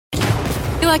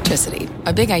Electricity,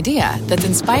 a big idea that's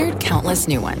inspired countless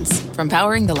new ones. From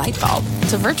powering the light bulb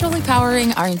to virtually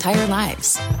powering our entire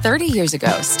lives. 30 years ago,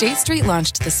 State Street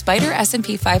launched the Spider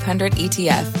S&P 500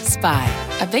 ETF,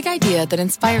 SPY. A big idea that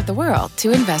inspired the world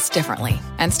to invest differently.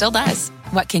 And still does.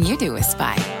 What can you do with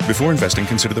SPY? Before investing,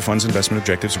 consider the fund's investment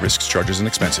objectives, risks, charges, and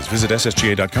expenses. Visit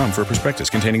ssga.com for a prospectus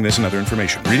containing this and other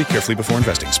information. Read it carefully before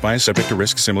investing. SPY is subject to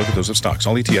risks similar to those of stocks.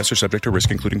 All ETFs are subject to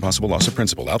risk, including possible loss of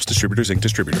principal. Alps Distributors, Inc.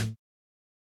 Distributor.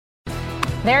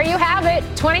 There you have it.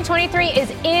 2023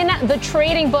 is in the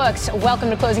trading books.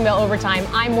 Welcome to Closing Bell Overtime.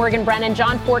 I'm Morgan Brennan.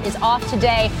 John Fort is off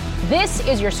today. This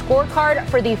is your scorecard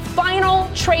for the final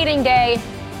trading day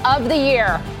of the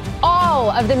year. All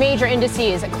of the major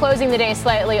indices closing the day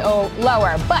slightly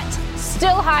lower, but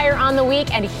still higher on the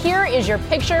week. And here is your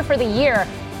picture for the year.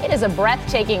 It is a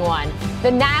breathtaking one.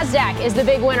 The Nasdaq is the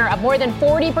big winner, up more than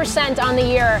 40% on the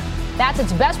year. That's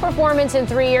its best performance in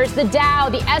 3 years. The Dow,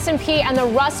 the S&P, and the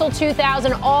Russell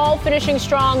 2000 all finishing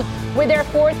strong with their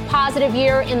fourth positive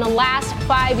year in the last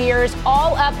 5 years,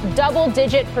 all up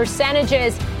double-digit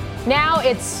percentages. Now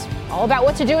it's all about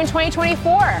what to do in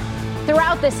 2024.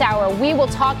 Throughout this hour, we will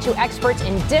talk to experts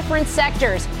in different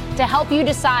sectors to help you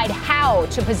decide how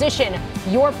to position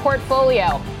your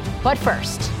portfolio. But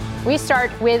first, we start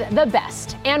with the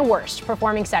best and worst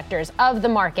performing sectors of the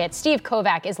market. Steve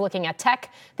Kovac is looking at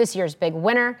tech, this year's big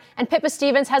winner, and Pippa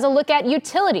Stevens has a look at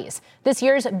utilities, this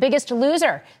year's biggest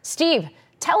loser. Steve,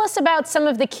 tell us about some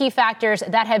of the key factors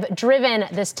that have driven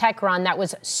this tech run that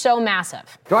was so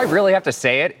massive. Do I really have to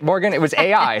say it, Morgan? It was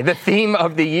AI, the theme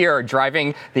of the year,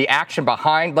 driving the action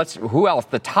behind. Who else?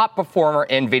 The top performer,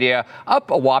 NVIDIA, up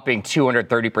a whopping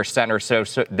 230% or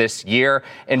so this year.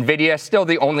 NVIDIA still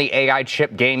the only AI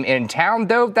chip game in town,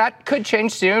 though that could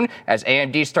change soon as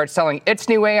AMD starts selling its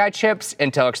new AI chips.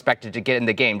 Intel expected to get in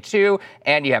the game too.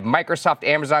 And you have Microsoft,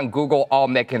 Amazon, Google all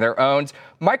making their own.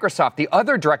 Microsoft, the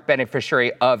other direct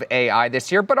beneficiary of AI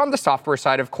this year, but on the software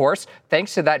side, of course,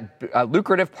 thanks to that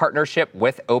lucrative partnership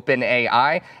with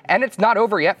OpenAI. And it's not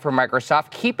over yet for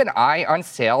Microsoft. Keep an eye on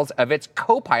sales of its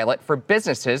Copilot for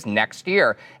businesses next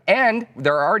year. And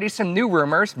there are already some new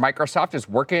rumors. Microsoft is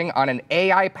working on an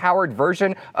AI-powered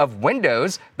version of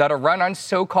Windows that'll run on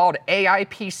so-called AI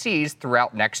PCs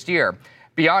throughout next year.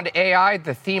 Beyond AI,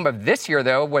 the theme of this year,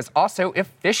 though, was also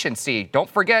efficiency. Don't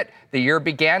forget, the year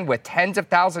began with tens of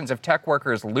thousands of tech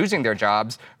workers losing their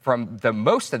jobs from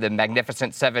most of the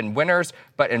Magnificent Seven winners,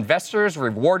 but investors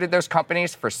rewarded those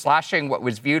companies for slashing what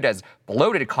was viewed as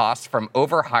bloated costs from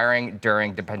overhiring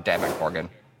during the pandemic, Morgan.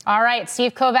 All right,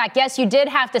 Steve Kovac, yes, you did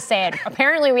have to say it.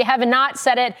 Apparently, we have not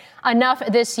said it enough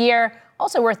this year.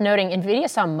 Also worth noting, NVIDIA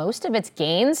saw most of its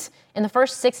gains in the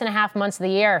first 6.5 months of the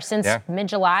year. Since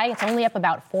mid-July, it's only up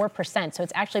about 4%. So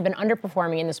it's actually been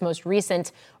underperforming in this most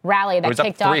recent rally that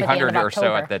kicked off at the end of October. It was up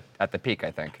 300 or so at the peak, I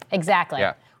think. Exactly.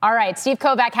 Yeah. All right, Steve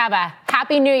Kovac, have a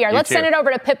happy new year. Let's send it over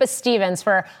to Pippa Stevens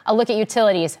for a look at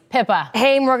utilities. Pippa.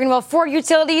 Hey, Morgan. Well, for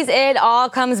utilities, it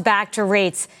all comes back to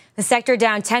rates. The sector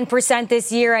down 10%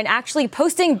 this year and actually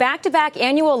posting back-to-back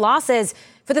annual losses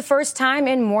for the first time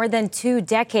in more than 2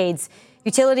 decades.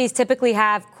 Utilities typically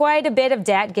have quite a bit of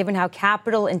debt given how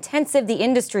capital intensive the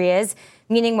industry is,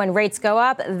 meaning when rates go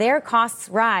up, their costs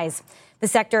rise. The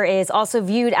sector is also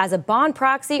viewed as a bond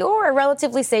proxy or a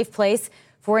relatively safe place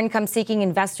for income-seeking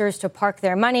investors to park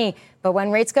their money. But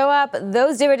when rates go up,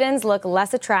 those dividends look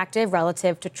less attractive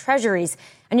relative to treasuries.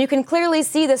 And you can clearly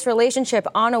see this relationship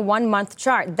on a 1-month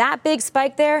chart. That big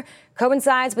spike there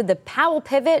coincides with the Powell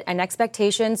pivot and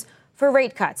expectations for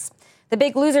rate cuts. The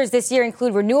big losers this year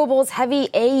include renewables, heavy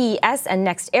AES, and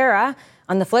NextEra.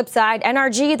 On the flip side,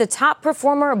 NRG, the top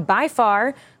performer by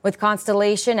far, with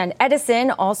Constellation and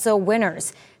Edison also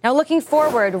winners. Now, looking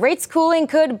forward, rates cooling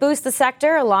could boost the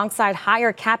sector alongside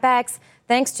higher CapEx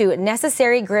thanks to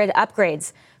necessary grid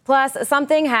upgrades. Plus,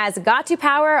 something has got to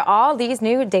power all these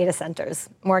new data centers.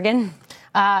 Morgan?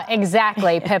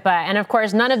 Exactly, Pippa. And of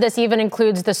course, none of this even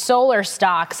includes the solar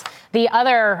stocks, the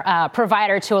other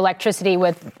provider to electricity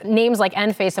with names like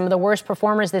Enphase, some of the worst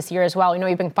performers this year as well. We know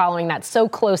you've been following that so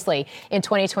closely in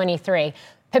 2023.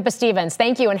 Pippa Stevens,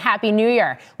 thank you and Happy New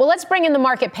Year. Well, let's bring in the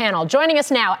market panel. Joining us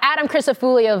now, Adam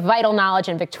Crisafulli of Vital Knowledge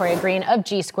and Victoria Green of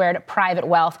G Squared Private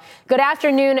Wealth. Good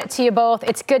afternoon to you both.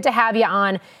 It's good to have you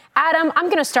on. Adam, I'm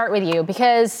going to start with you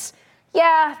because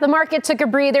the market took a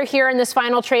breather here in this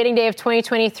final trading day of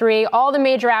 2023. All the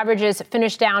major averages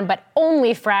finished down, but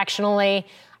only fractionally.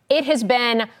 It has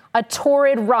been a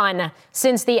torrid run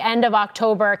since the end of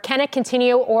October. Can it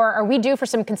continue, or are we due for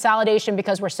some consolidation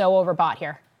because we're so overbought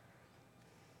here?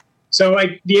 So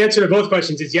the answer to both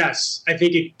questions is yes. I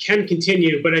think it can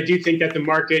continue, but I do think that the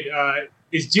market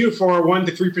is due for a 1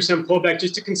 to 3% pullback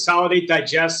just to consolidate,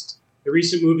 digest the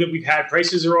recent move that we've had.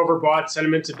 Prices are overbought,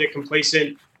 sentiment's a bit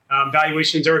complacent,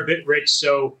 valuations are a bit rich.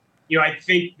 So, I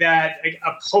think that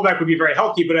a pullback would be very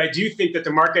healthy, but I do think that the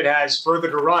market has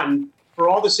further to run for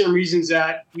all the same reasons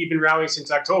that we've been rallying since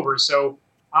October. So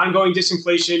ongoing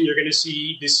disinflation, you're going to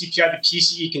see the CPI, the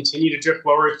PCE continue to drift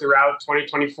lower throughout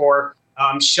 2024.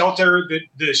 Shelter,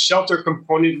 the shelter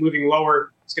component moving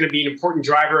lower is going to be an important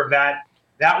driver of that.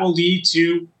 That will lead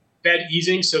to Fed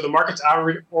easing. So the market's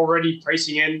already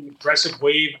pricing in an aggressive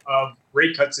wave of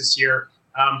rate cuts this year.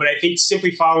 But I think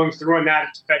simply following through on that,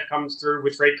 if the Fed comes through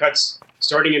with rate cuts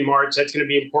starting in March, that's going to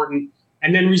be important.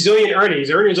 And then resilient earnings.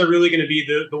 Earnings are really going to be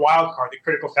the wild card, the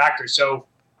critical factor. So,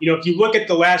 if you look at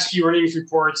the last few earnings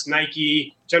reports,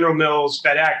 Nike, General Mills,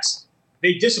 FedEx,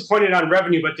 they disappointed on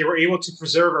revenue, but they were able to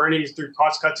preserve earnings through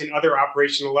cost cuts and other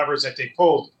operational levers that they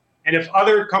pulled. And if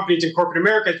other companies in corporate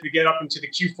America, as we get up into the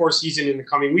Q4 season in the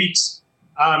coming weeks,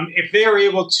 if they are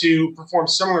able to perform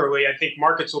similarly, I think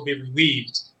markets will be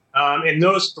relieved. And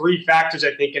those three factors,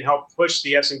 I think, can help push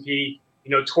the S&P,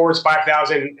 towards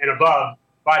 5,000 and above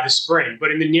by the spring.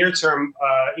 But in the near term,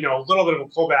 a little bit of a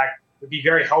pullback would be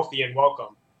very healthy and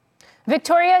welcome.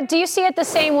 Victoria, do you see it the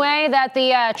same way that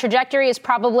the trajectory is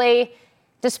probably,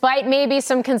 despite maybe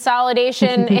some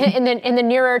consolidation in the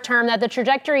nearer term, that the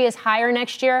trajectory is higher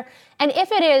next year? And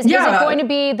if it is it going to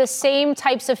be the same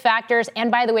types of factors, and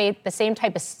by the way, the same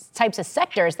types of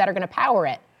sectors that are going to power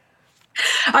it?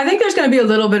 I think there's going to be a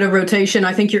little bit of rotation.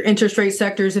 I think your interest rate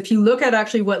sectors, if you look at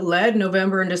actually what led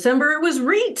November and December, it was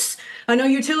REITs. I know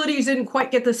utilities didn't quite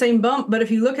get the same bump, but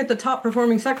if you look at the top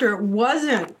performing sector, it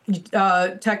wasn't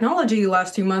technology the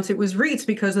last 2 months. It was REITs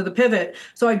because of the pivot.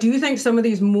 So I do think some of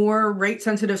these more rate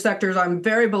sensitive sectors, I'm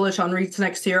very bullish on REITs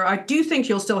next year. I do think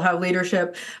you'll still have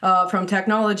leadership from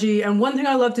technology. And one thing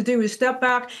I love to do is step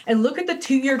back and look at the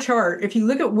 2-year chart. If you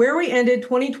look at where we ended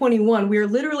 2021, we are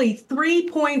literally 3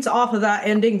 points off of that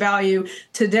ending value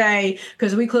today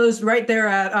because we closed right there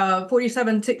at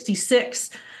 47.66.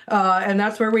 And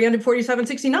that's where we ended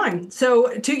 47.69. So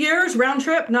 2 years, round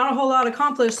trip, not a whole lot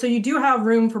accomplished. So you do have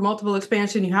room for multiple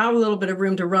expansion. You have a little bit of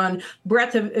room to run.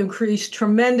 Breadth have increased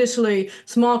tremendously.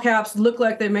 Small caps look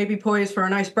like they may be poised for a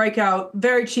nice breakout.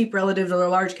 Very cheap relative to their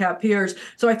large cap peers.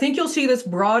 So I think you'll see this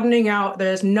broadening out. That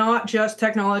is not just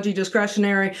technology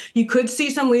discretionary. You could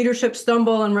see some leadership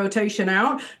stumble and rotation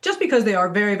out just because they are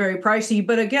very, very pricey.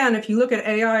 But again, if you look at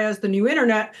AI as the new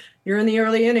internet, you're in the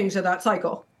early innings of that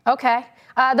cycle. Okay.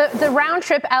 The round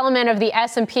trip element of the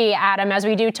S&P, Adam, as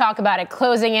we do talk about it,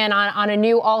 closing in on a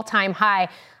new all-time high.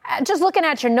 Just looking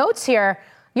at your notes here,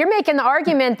 you're making the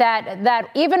argument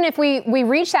that even if we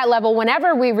reach that level,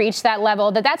 whenever we reach that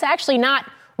level, that's actually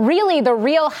not really the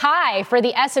real high for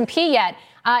the S&P yet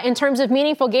in terms of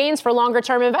meaningful gains for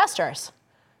longer-term investors.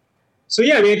 So,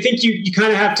 I think you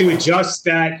kind of have to adjust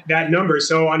that number.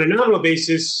 So on a nominal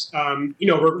basis,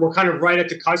 we're kind of right at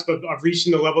the cusp of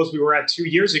reaching the levels we were at 2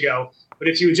 years ago. But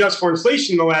if you adjust for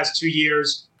inflation in the last 2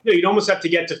 years, you'd almost have to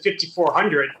get to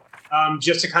 5,400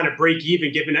 just to kind of break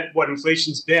even, given what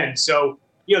inflation's been. So,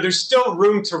 there's still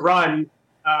room to run.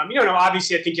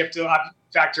 Obviously, I think you have to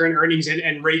factor in earnings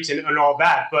and rates and all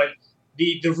that. But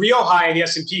the real high in the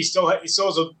S&P still is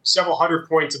several hundred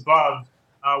points above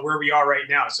where we are right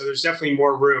now. So there's definitely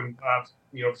more room,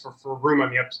 for room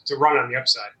to run on the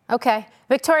upside. Okay.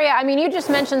 Victoria, you just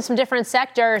mentioned some different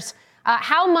sectors.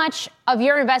 How much of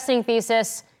your investing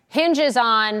thesis hinges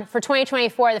on, for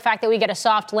 2024, the fact that we get a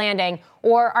soft landing?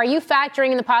 Or are you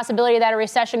factoring in the possibility that a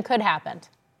recession could happen?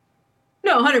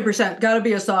 No, 100%. Got to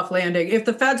be a soft landing. If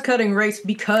the Fed's cutting rates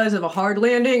because of a hard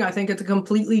landing, I think it's a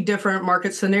completely different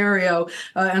market scenario.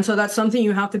 And so that's something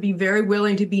you have to be very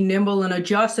willing to be nimble and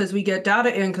adjust as we get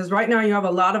data in, because right now you have a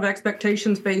lot of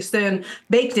expectations baked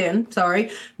in.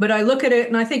 But I look at it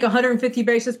and I think 150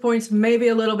 basis points, maybe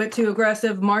a little bit too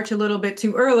aggressive, March a little bit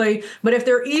too early. But if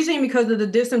they're easing because of the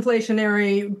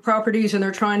disinflationary properties and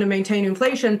they're trying to maintain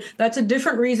inflation, that's a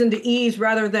different reason to ease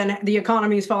rather than the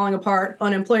economy's falling apart,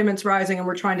 unemployment's rising, and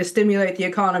we're trying to stimulate the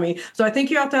economy. So I think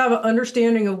you have to have an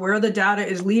understanding of where the data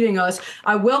is leading us.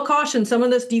 I will caution some of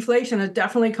this deflation has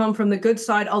definitely come from the good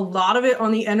side, a lot of it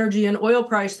on the energy and oil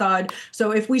price side.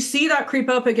 So if we see that creep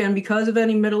up again because of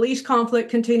any Middle East conflict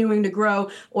continuing to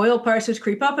grow, oil prices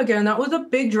creep up again, that was a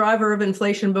big driver of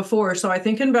inflation before. So I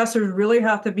think investors really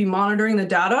have to be monitoring the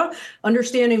data,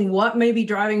 understanding what may be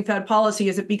driving Fed policy.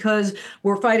 Is it because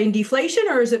we're fighting deflation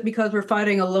or is it because we're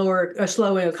fighting a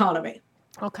slowing economy?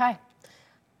 Okay.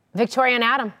 Victoria and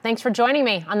Adam, thanks for joining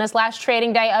me on this last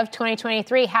trading day of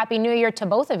 2023. Happy New Year to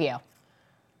both of you.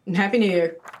 Happy New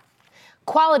Year.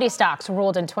 Quality stocks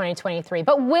ruled in 2023,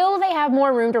 but will they have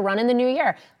more room to run in the new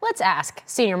year? Let's ask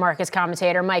senior markets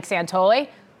commentator Mike Santoli.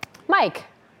 Mike.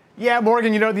 Yeah,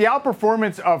 Morgan, the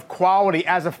outperformance of quality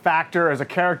as a factor, as a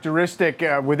characteristic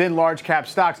within large cap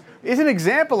stocks is an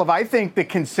example of, I think, the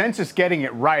consensus getting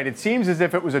it right. It seems as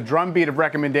if it was a drumbeat of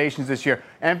recommendations this year.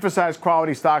 Emphasize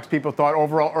quality stocks. People thought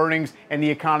overall earnings and the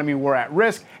economy were at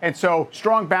risk. And so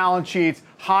strong balance sheets,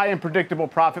 high and predictable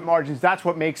profit margins, that's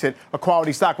what makes it a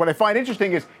quality stock. What I find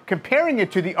interesting is comparing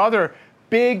it to the other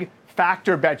big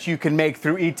factor bets you can make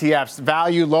through ETFs,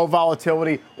 value, low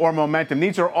volatility, or momentum.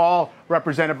 These are all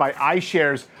represented by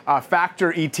iShares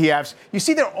factor ETFs. You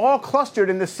see they're all clustered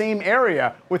in the same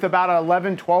area with about an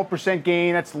 11, 12%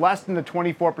 gain. That's less than the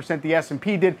 24% the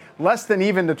S&P did, less than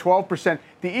even the 12%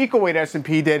 the equal weight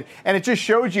S&P did. And it just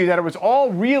shows you that it was all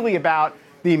really about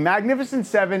the Magnificent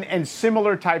Seven and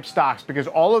similar type stocks, because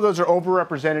all of those are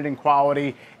overrepresented in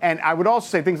quality. And I would also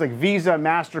say things like Visa,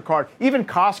 MasterCard, even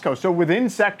Costco. So within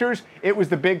sectors, it was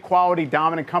the big quality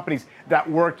dominant companies that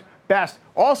worked best.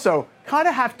 Also, kind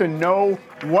of have to know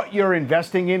what you're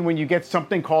investing in when you get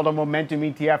something called a momentum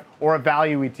ETF or a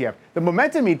value ETF. The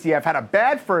momentum ETF had a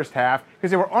bad first half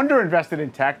because they were underinvested in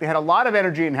tech. They had a lot of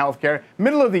energy in healthcare.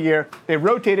 Middle of the year, they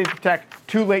rotated to tech,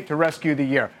 too late to rescue the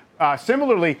year.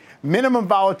 Similarly, minimum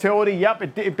volatility,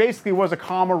 it basically was a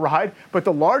calmer ride, but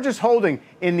the largest holding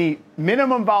in the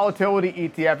minimum volatility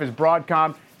ETF is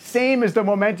Broadcom, same as the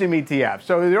momentum ETF.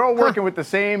 So they're all working with the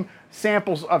same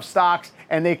samples of stocks,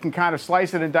 and they can kind of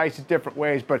slice it and dice it different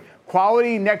ways. But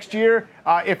quality next year,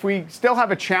 if we still have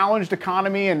a challenged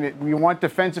economy and we want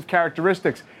defensive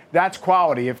characteristics, that's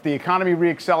quality. If the economy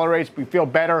reaccelerates, we feel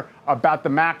better about the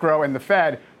macro and the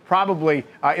Fed, probably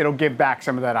it'll give back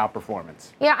some of that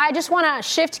outperformance. Yeah, I just want to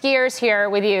shift gears here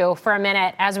with you for a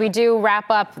minute as we do wrap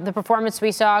up the performance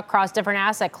we saw across different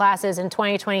asset classes in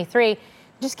 2023.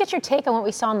 Just get your take on what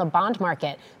we saw in the bond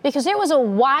market, because it was a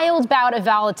wild bout of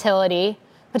volatility,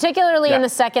 particularly in the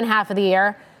second half of the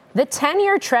year. The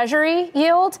 10-year Treasury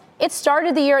yield, it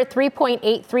started the year at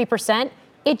 3.83%.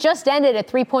 It just ended at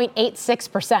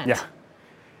 3.86%. Yeah.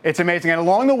 It's amazing. And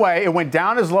along the way, it went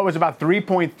down as low as about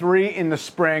 3.3 in the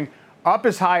spring, up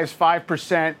as high as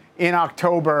 5% in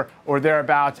October or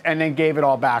thereabouts, and then gave it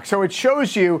all back. So it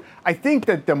shows you, I think,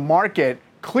 that the market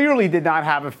clearly did not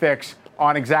have a fix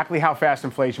on exactly how fast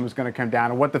inflation was going to come down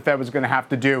and what the Fed was going to have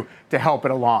to do to help it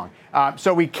along.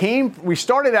 So we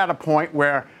started at a point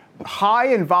where high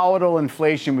and volatile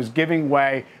inflation was giving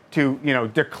way to,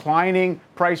 declining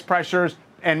price pressures,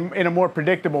 and in a more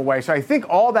predictable way. So I think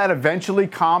all that eventually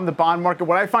calmed the bond market.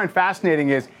 What I find fascinating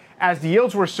is, as the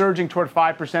yields were surging toward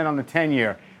 5% on the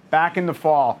 10-year back in the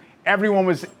fall, everyone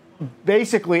was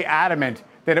basically adamant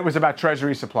that it was about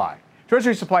Treasury supply.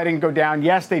 Treasury supply didn't go down.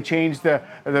 Yes, they changed the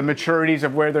maturities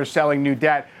of where they're selling new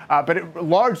debt, but it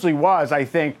largely was, I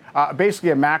think, basically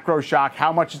a macro shock.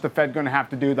 How much is the Fed going to have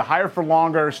to do? The higher for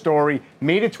longer story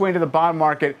made its way into the bond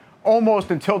market almost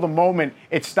until the moment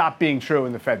it stopped being true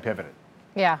and the Fed pivoted.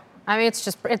 Yeah. I mean,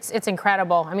 it's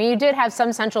incredible. I mean, you did have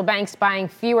some central banks buying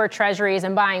fewer treasuries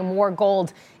and buying more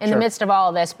gold in the midst of all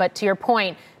of this. But to your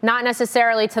point, not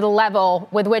necessarily to the level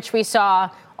with which we saw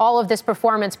all of this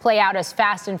performance play out as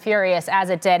fast and furious as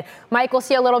it did. Mike, we'll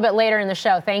see you a little bit later in the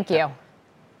show. Thank you.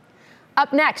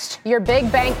 Up next, your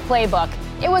big bank playbook.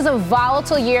 It was a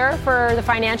volatile year for the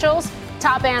financials.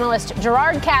 Top analyst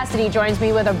Gerard Cassidy joins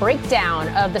me with a breakdown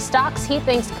of the stocks he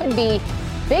thinks could be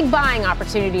big buying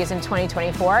opportunities in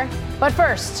 2024. But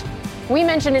first, we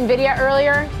mentioned NVIDIA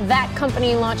earlier, that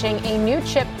company launching a new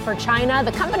chip for China.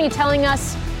 The company telling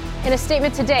us in a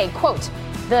statement today, quote,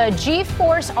 the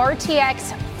GeForce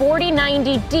RTX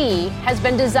 4090D has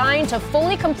been designed to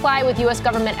fully comply with U.S.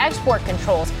 government export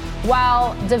controls.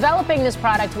 While developing this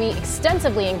product, we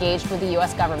extensively engaged with the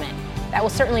U.S. government. That will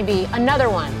certainly be another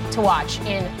one to watch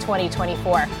in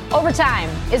 2024. Overtime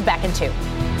is back in 2.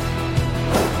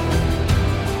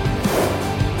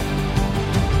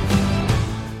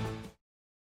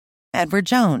 Edward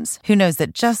Jones, who knows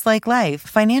that just like life,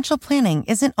 financial planning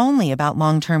isn't only about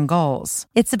long-term goals.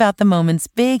 It's about the moments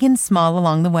big and small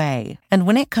along the way. And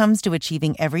when it comes to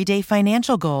achieving everyday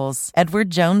financial goals, Edward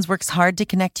Jones works hard to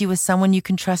connect you with someone you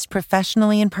can trust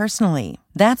professionally and personally.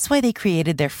 That's why they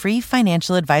created their free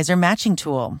financial advisor matching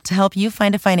tool to help you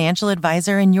find a financial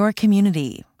advisor in your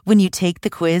community. When you take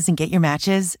the quiz and get your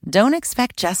matches, don't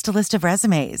expect just a list of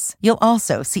resumes. You'll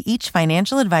also see each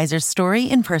financial advisor's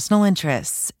story and personal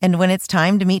interests. And when it's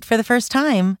time to meet for the first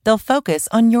time, they'll focus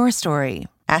on your story,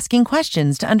 asking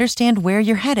questions to understand where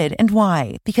you're headed and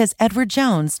why. Because Edward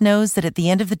Jones knows that at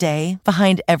the end of the day,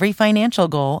 behind every financial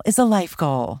goal is a life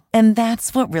goal. And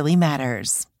that's what really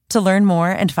matters. To learn more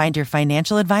and find your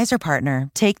financial advisor partner,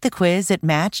 take the quiz at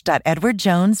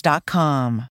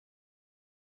match.edwardjones.com.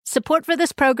 Support for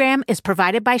this program is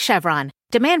provided by Chevron.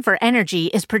 Demand for energy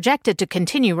is projected to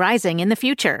continue rising in the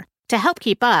future. To help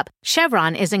keep up,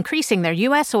 Chevron is increasing their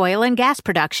U.S. oil and gas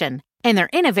production, and they're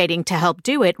innovating to help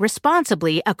do it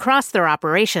responsibly across their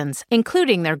operations,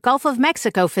 including their Gulf of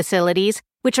Mexico facilities,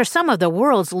 which are some of the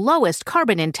world's lowest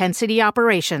carbon intensity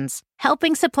operations,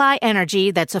 helping supply energy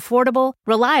that's affordable,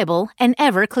 reliable, and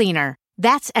ever cleaner.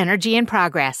 That's energy in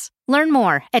progress. Learn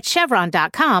more at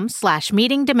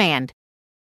chevron.com/meeting demand.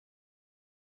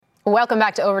 Welcome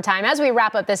back to Overtime. As we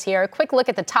wrap up this year, a quick look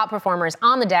at the top performers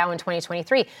on the Dow in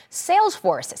 2023.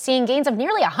 Salesforce seeing gains of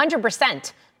nearly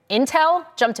 100%. Intel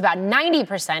jumped about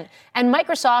 90%, and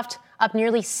Microsoft up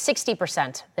nearly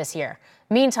 60% this year.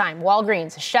 Meantime,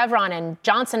 Walgreens, Chevron, and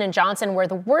Johnson & Johnson were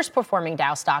the worst performing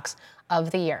Dow stocks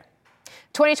of the year.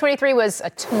 2023 was a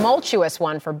tumultuous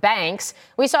one for banks.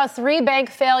 We saw 3 bank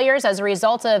failures as a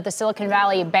result of the Silicon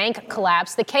Valley Bank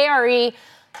collapse, the KRE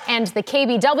and the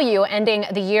KBW ending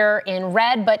the year in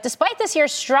red. But despite this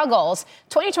year's struggles,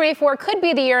 2024 could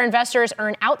be the year investors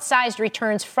earn outsized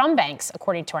returns from banks,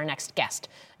 according to our next guest.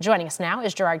 Joining us now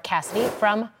is Gerard Cassidy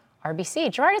from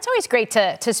RBC. Gerard, it's always great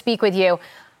to speak with you.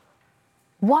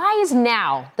 Why is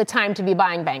now the time to be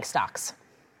buying bank stocks?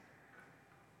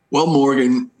 Well,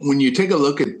 Morgan, when you take a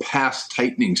look at past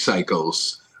tightening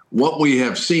cycles, what we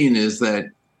have seen is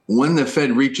that when the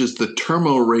Fed reaches the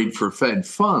terminal rate for Fed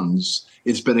funds,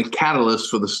 it's been a catalyst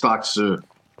for the stocks to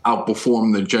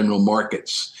outperform the general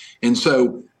markets. And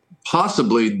so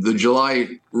possibly the July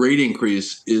rate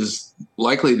increase is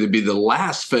likely to be the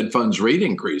last Fed funds rate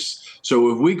increase. So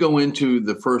if we go into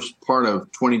the first part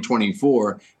of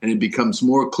 2024 and it becomes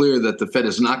more clear that the Fed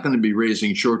is not going to be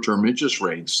raising short-term interest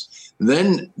rates,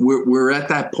 then we're at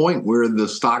that point where the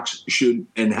stocks should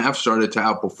and have started to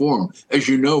outperform. As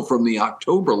you know, from the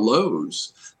October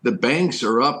lows, the banks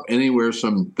are up anywhere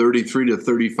from 33 to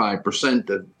 35%,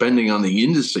 depending on the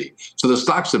indice. So the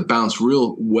stocks have bounced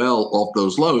real well off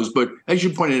those lows. But as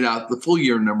you pointed out, the full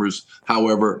year numbers,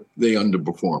 however, they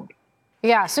underperformed.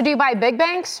 Yeah. So do you buy big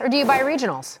banks or do you buy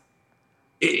regionals?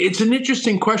 It's an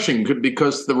interesting question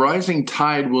because the rising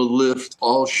tide will lift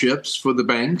all ships for the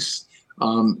banks.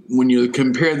 When you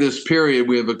compare this period,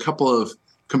 we have a couple of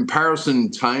comparison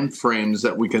time frames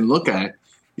that we can look at.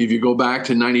 If you go back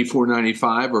to 94,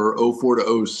 95 or 04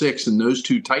 to 06 in those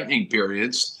two tightening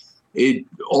periods,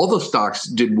 all the stocks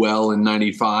did well in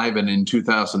 95 and in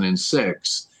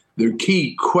 2006. The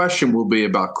key question will be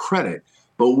about credit.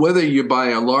 But whether you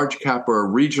buy a large cap or a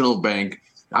regional bank,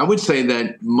 I would say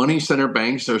that money center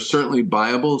banks are certainly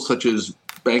viable, such as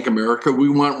Bank of America. We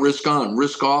want risk on.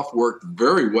 Risk off worked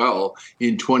very well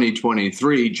in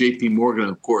 2023. JP Morgan,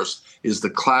 of course, is the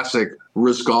classic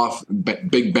risk off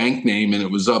big bank name, and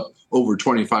it was up over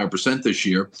 25% this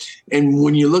year. And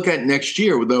when you look at next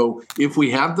year, though, if we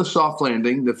have the soft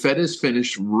landing, the Fed has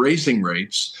finished raising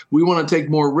rates, we want to take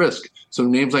more risk. So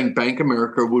names like Bank of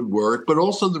America would work, but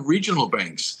also the regional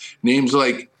banks, names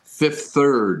like Fifth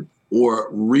Third or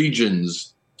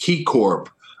Regions, KeyCorp.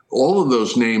 All of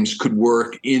those names could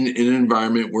work in an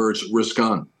environment where it's risk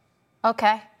on.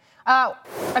 Okay. I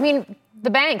mean, the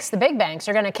big banks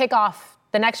are going to kick off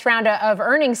the next round of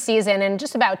earnings season in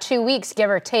just about 2 weeks, give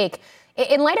or take.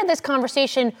 In light of this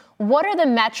conversation, what are the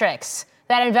metrics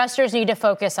that investors need to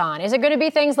focus on? Is it going to be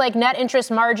things like net interest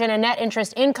margin and net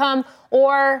interest income?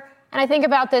 Or, and I think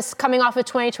about this coming off of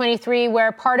 2023,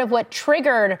 where part of what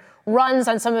triggered runs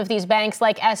on some of these banks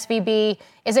like SVB,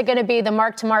 is it going to be the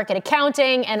mark-to-market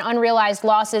accounting and unrealized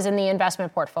losses in the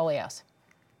investment portfolios?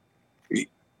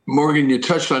 Morgan, you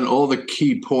touched on all the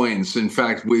key points. In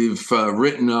fact, we've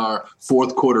written our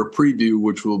fourth quarter preview,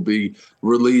 which will be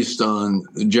released on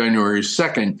January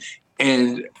 2nd.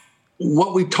 And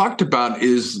what we talked about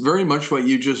is very much what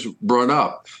you just brought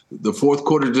up. The fourth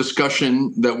quarter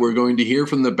discussion that we're going to hear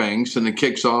from the banks, and it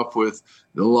kicks off with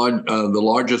the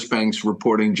largest banks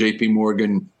reporting: JP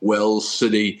Morgan, Wells,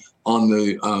 Citi on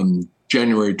the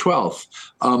January 12th.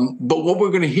 But what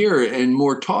we're going to hear and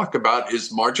more talk about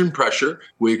is margin pressure.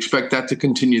 We expect that to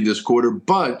continue this quarter,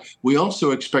 but we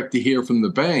also expect to hear from the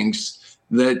banks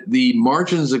that the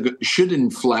margins should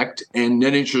inflect and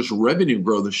net interest revenue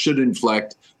growth should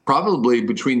inflect probably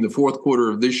between the fourth quarter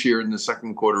of this year and the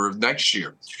second quarter of next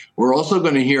year. We're also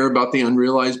going to hear about the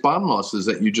unrealized bond losses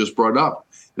that you just brought up.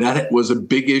 That was a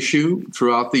big issue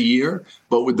throughout the year.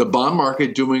 But with the bond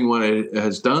market doing what it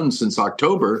has done since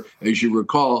October, as you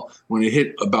recall, when it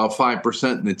hit about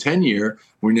 5% in the 10-year,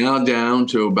 we're now down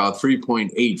to about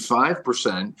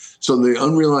 3.85%. So the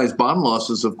unrealized bond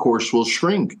losses, of course, will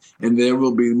shrink, and there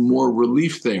will be more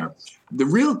relief there. The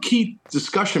real key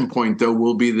discussion point, though,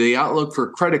 will be the outlook for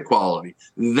credit quality.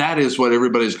 That is what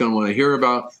everybody's going to want to hear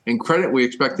about. And credit, we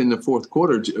expect in the fourth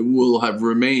quarter, will have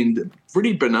remained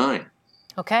pretty benign.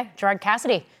 Okay, Gerard,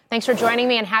 Cassidy, thanks for joining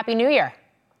me, and Happy New Year.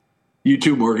 You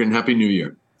too, Morgan. Happy New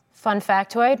Year. Fun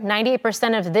factoid,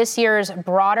 98% of this year's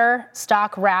broader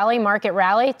stock rally, market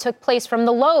rally, took place from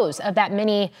the lows of that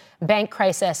mini bank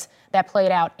crisis that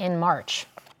played out in March.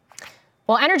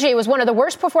 Well, energy was one of the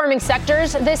worst performing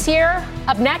sectors this year.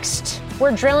 Up next,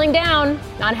 we're drilling down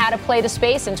on how to play the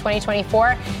space in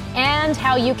 2024 and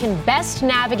how you can best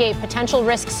navigate potential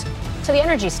risks to the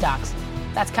energy stocks.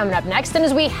 That's coming up next. And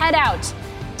as we head out,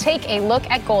 take a look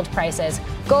at gold prices.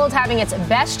 Gold having its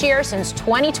best year since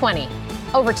 2020.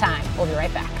 Overtime. We'll be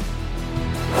right back.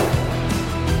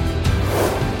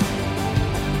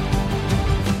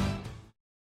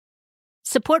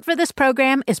 Support for this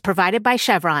program is provided by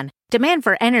Chevron. Demand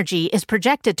for energy is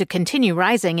projected to continue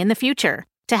rising in the future.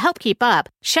 To help keep up,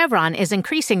 Chevron is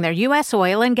increasing their U.S.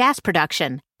 oil and gas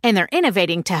production, and they're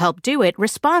innovating to help do it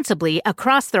responsibly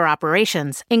across their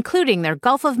operations, including their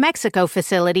Gulf of Mexico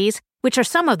facilities, which are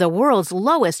some of the world's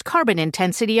lowest carbon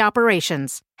intensity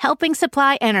operations, helping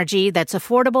supply energy that's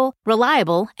affordable,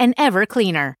 reliable, and ever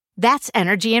cleaner. That's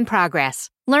energy in progress.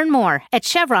 Learn more at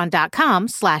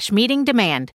chevron.com/meeting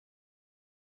demand.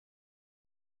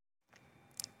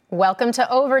 Welcome to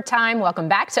Overtime. Welcome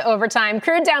back to Overtime.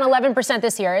 Crude down 11%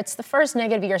 this year. It's the first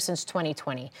negative year since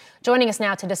 2020. Joining us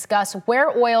now to discuss where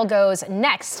oil goes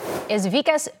next is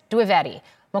Vikas Dwivedi,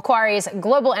 Macquarie's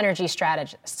global energy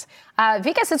strategist.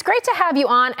 Vikas, it's great to have you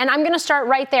on, and I'm going to start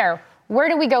right there. Where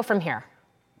do we go from here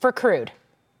for crude?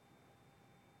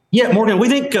 Yeah, Morgan, we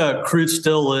think crude's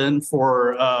still in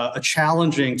for a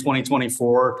challenging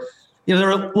 2024. You know,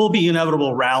 there will be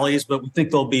inevitable rallies, but we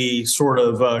think they'll be sort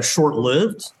of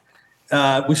short-lived.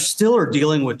 We still are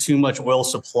dealing with too much oil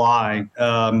supply.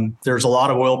 There's a lot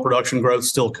of oil production growth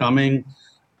still coming.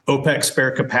 OPEC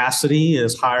spare capacity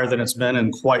is higher than it's been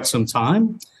in quite some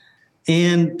time.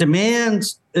 And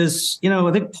demand is,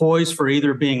 I think poised for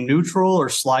either being neutral or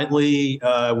slightly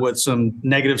with some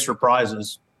negative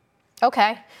surprises.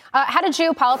 Okay. How did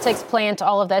geopolitics play into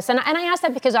all of this? And I ask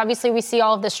that because obviously we see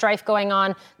all of the strife going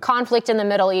on, conflict in the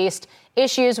Middle East,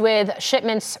 issues with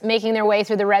shipments making their way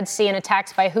through the Red Sea and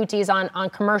attacks by Houthis on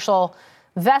commercial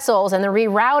vessels and the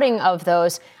rerouting of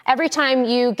those. Every time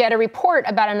you get a report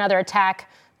about another attack,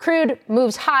 crude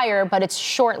moves higher, but it's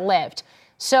short-lived.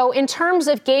 So in terms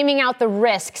of gaming out the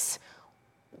risks,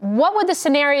 what would the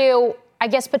scenario, I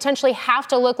guess, potentially have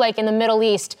to look like in the Middle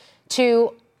East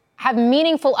to have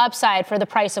meaningful upside for the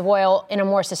price of oil in a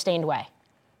more sustained way?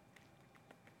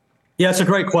 Yeah, it's a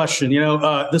great question.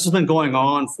 This has been going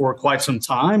on for quite some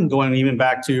time, going even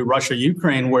back to Russia,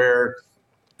 Ukraine, where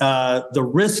the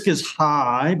risk is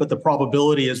high, but the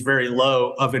probability is very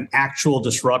low of an actual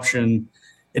disruption.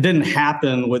 It didn't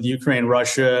happen with Ukraine,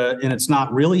 Russia, and it's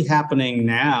not really happening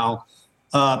now.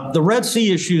 The Red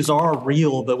Sea issues are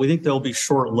real, but we think they'll be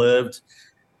short-lived.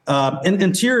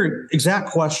 And to your exact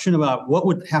question about what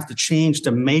would have to change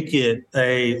to make it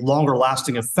a longer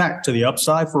lasting effect to the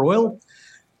upside for oil,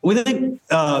 we think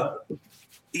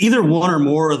either one or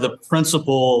more of the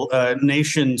principal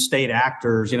nation state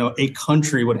actors, a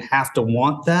country would have to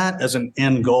want that as an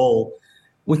end goal.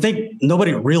 We think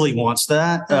nobody really wants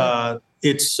that.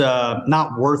 It's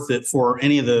not worth it for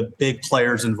any of the big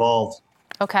players involved.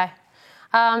 Okay.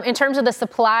 In terms of the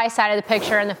supply side of the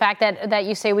picture and the fact that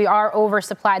you say we are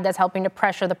oversupplied, that's helping to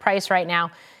pressure the price right now.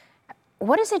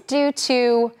 What does it do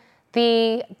to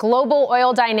the global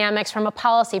oil dynamics from a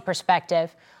policy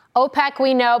perspective? OPEC,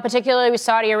 we know, particularly with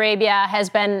Saudi Arabia, has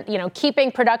been,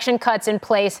 keeping production cuts in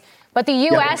place. But the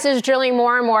U.S. is drilling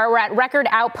more and more. We're at record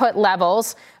output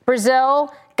levels.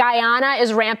 Brazil, Guyana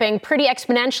is ramping pretty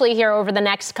exponentially here over the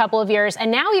next couple of years.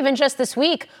 And now even just this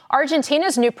week,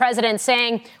 Argentina's new president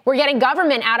saying we're getting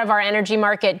government out of our energy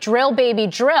market. Drill, baby,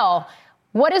 drill.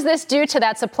 What does this do to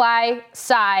that supply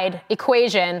side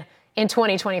equation in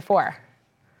 2024?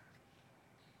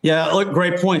 Yeah, look,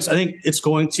 great points. I think it's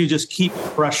going to just keep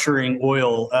pressuring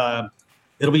oil.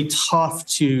 It'll be tough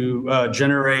to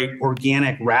generate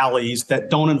organic rallies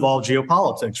that don't involve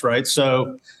geopolitics, right?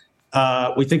 So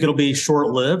we think it'll be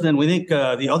short-lived. And we think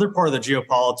the other part of the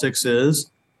geopolitics is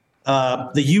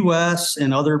the U.S.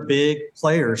 and other big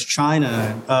players,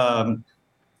 China,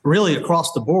 really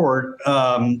across the board,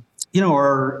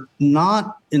 are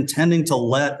not intending to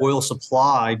let oil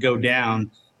supply go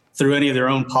down through any of their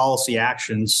own policy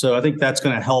actions. So I think that's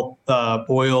going to help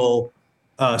oil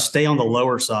stay on the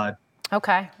lower side.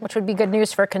 Okay, which would be good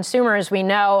news for consumers. We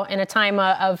know in a time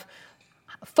of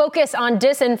focus on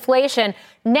disinflation,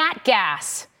 nat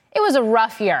gas. It was a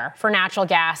rough year for natural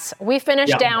gas. We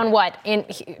finished down in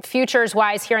futures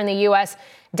wise here in the U.S.,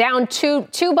 down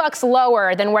 $2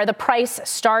 lower than where the price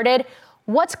started.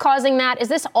 What's causing that? Is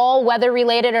this all weather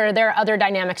related, or are there other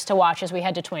dynamics to watch as we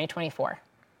head to 2024?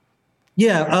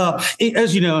 Yeah,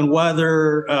 as you know, in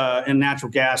weather and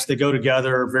natural gas, they go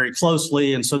together very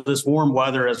closely. And so this warm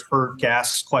weather has hurt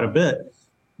gas quite a bit.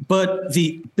 But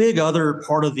the big other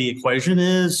part of the equation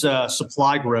is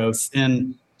supply growth.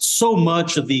 And so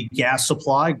much of the gas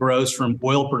supply grows from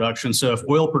oil production. So if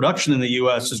oil production in the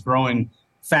U.S. is growing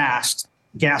fast,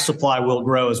 gas supply will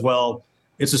grow as well.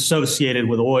 It's associated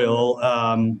with oil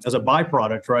as a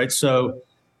byproduct, right? So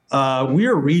we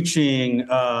are reaching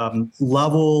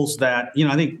levels that,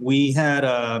 I think we had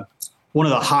one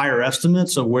of the higher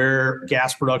estimates of where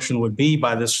gas production would be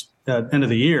by this end of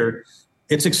the year.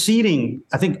 It's exceeding,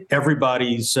 I think,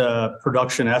 everybody's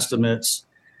production estimates.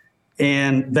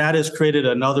 And that has created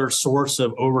another source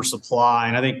of oversupply.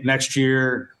 And I think next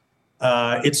year,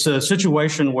 it's a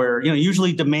situation where,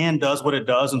 usually demand does what it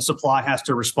does and supply has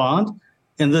to respond.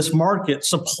 In this market,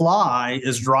 supply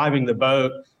is driving the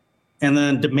boat, and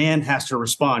then demand has to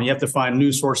respond. You have to find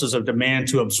new sources of demand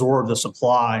to absorb the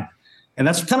supply. And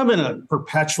that's kind of been a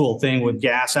perpetual thing with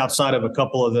gas outside of a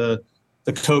couple of the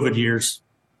COVID years.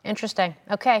 Interesting.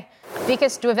 Okay.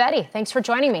 Vikas Dwivedi, thanks for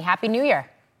joining me. Happy New Year.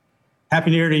 Happy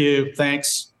New Year to you.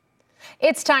 Thanks.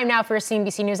 It's time now for a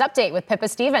CNBC News Update with Pippa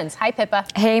Stevens. Hi, Pippa.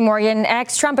 Hey, Morgan.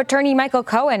 Ex-Trump attorney Michael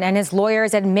Cohen and his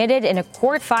lawyers admitted in a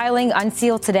court filing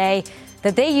unsealed today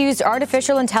that they used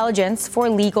artificial intelligence for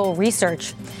legal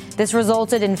research. This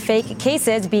resulted in fake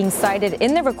cases being cited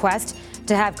in the request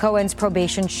to have Cohen's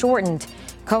probation shortened.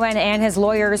 Cohen and his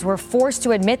lawyers were forced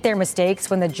to admit their mistakes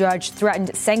when the judge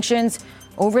threatened sanctions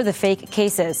over the fake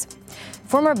cases.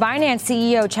 Former Binance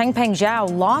CEO Changpeng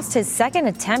Zhao lost his second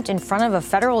attempt in front of a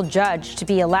federal judge to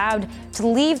be allowed to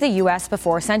leave the U.S.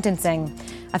 before sentencing.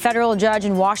 A federal judge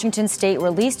in Washington state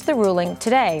released the ruling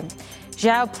today.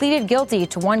 Zhao pleaded guilty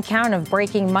to one count of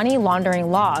breaking money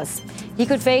laundering laws. He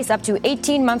could face up to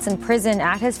 18 months in prison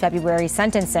at his February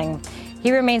sentencing.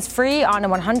 He remains free on a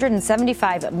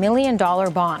 $175 million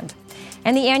bond.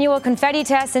 And the annual confetti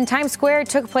test in Times Square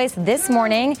took place this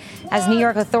morning as New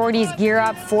York authorities gear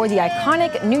up for the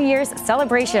iconic New Year's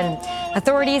celebration.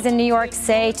 Authorities in New York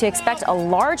say to expect a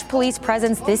large police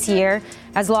presence this year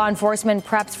as law enforcement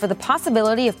preps for the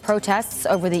possibility of protests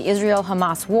over the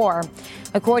Israel-Hamas war.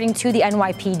 According to the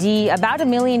NYPD, about 1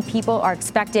 million people are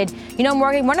expected.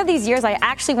 Morgan, one of these years I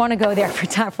actually want to go there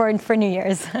for New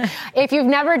Year's. If you've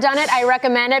never done it, I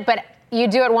recommend it, but you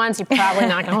do it once, you're probably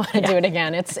not going to want to do it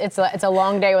again. It's a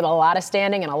long day with a lot of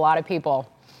standing and a lot of people.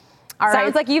 All right.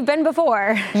 Sounds like you've been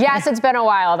before. Yes, it's been a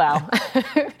while, though.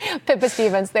 Pippa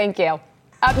Stevens, thank you.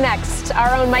 Up next,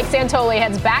 our own Mike Santoli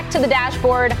heads back to the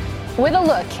dashboard with a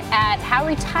look at how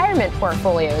retirement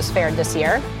portfolios fared this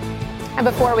year. And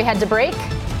before we head to break,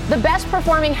 the best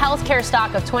performing healthcare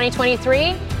stock of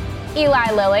 2023,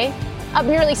 Eli Lilly, up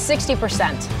nearly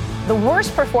 60%. The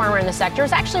worst performer in the sector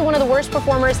is actually one of the worst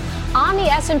performers on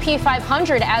the S&P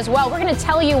 500 as well. We're going to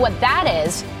tell you what that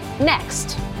is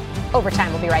next.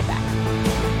 Overtime. We'll be right back.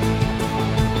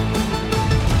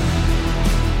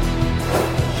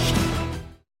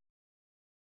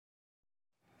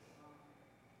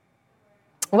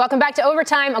 Welcome back to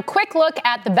Overtime. A quick look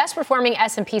at the best performing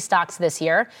S&P stocks this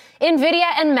year.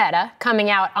 NVIDIA and Meta coming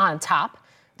out on top.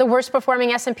 The worst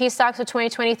performing S&P stocks of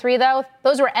 2023, though,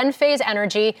 those were Enphase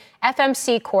Energy,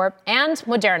 FMC Corp, and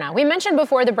Moderna. We mentioned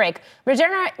before the break,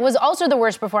 Moderna was also the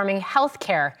worst performing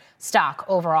healthcare stock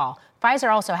overall.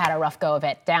 Pfizer also had a rough go of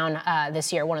it down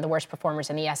this year, one of the worst performers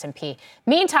in the S&P.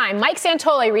 Meantime, Mike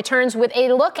Santoli returns with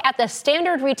a look at the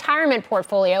standard retirement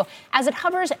portfolio as it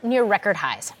hovers near record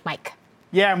highs. Mike.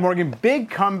 Yeah, Morgan, big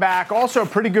comeback. Also a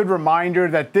pretty good reminder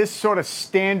that this sort of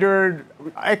standard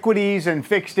equities and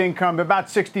fixed income, about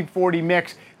 60-40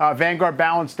 mix, Vanguard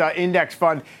Balanced Index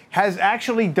Fund, has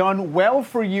actually done well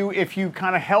for you if you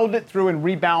kind of held it through and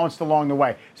rebalanced along the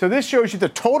way. So this shows you the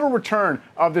total return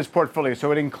of this portfolio.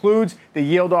 So it includes the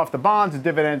yield off the bonds, the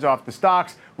dividends off the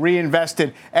stocks,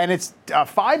 reinvested. And its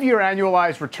 5-year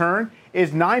annualized return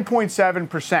is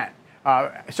 9.7%.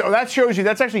 So that shows you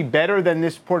that's actually better than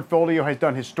this portfolio has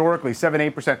done historically,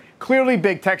 7-8%. Clearly,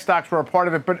 big tech stocks were a part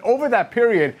of it. But over that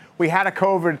period, we had a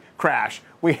COVID crash.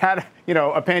 we had,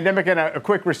 a pandemic and a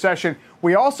quick recession.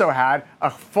 We also had a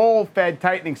full Fed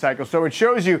tightening cycle. So it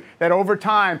shows you that over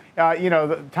time,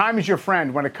 time is your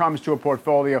friend when it comes to a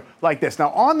portfolio like this. Now,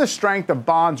 on the strength of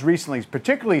bonds recently,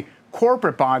 particularly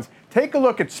corporate bonds, take a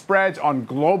look at spreads on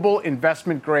global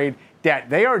investment grade debt.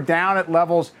 They are down at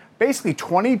levels basically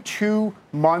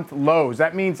 22-month lows.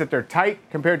 That means that they're tight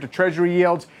compared to Treasury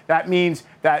yields. That means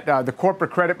that the corporate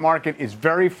credit market is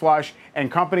very flush, and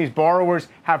companies, borrowers,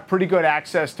 have pretty good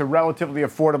access to relatively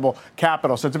affordable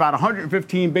capital. So it's about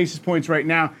 115 basis points right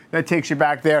now. That takes you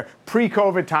back there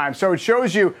pre-COVID time. So it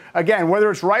shows you, again, whether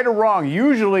it's right or wrong,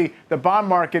 usually the bond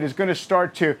market is going to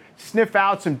start to sniff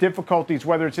out some difficulties,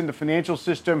 whether it's in the financial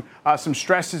system, some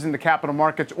stresses in the capital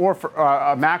markets, or for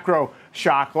a macro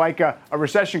shock like a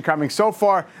recession coming. So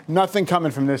far, nothing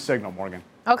coming from this signal, Morgan.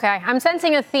 Okay, I'm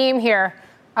sensing a theme here.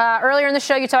 Earlier in the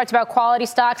show, you talked about quality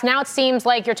stocks. Now it seems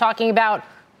like you're talking about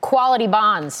quality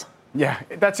bonds. Yeah,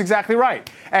 that's exactly right.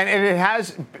 And it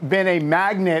has been a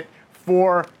magnet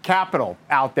for capital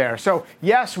out there. So,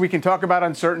 yes, we can talk about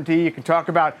uncertainty. You can talk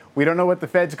about we don't know what the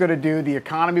Fed's going to do, the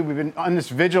economy. We've been on this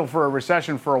vigil for a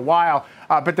recession for a while.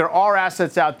 But there are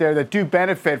assets out there that do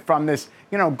benefit from this,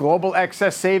 global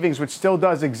excess savings, which still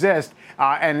does exist.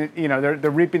 And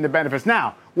they're reaping the benefits.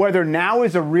 Now, whether now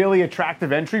is a really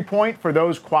attractive entry point for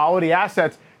those quality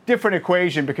assets, different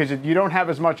equation, because you don't have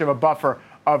as much of a buffer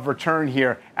of return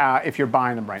here if you're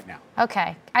buying them right now.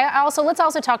 Okay. Let's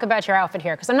also talk about your outfit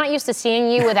here, because I'm not used to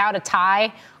seeing you without a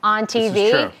tie on TV. This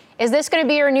is true. Is this going to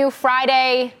be your new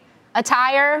Friday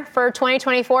attire for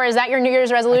 2024? Is that your New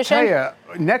Year's resolution? I tell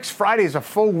you, next Friday is a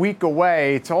full week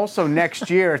away. It's also next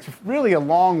year. It's really a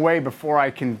long way before I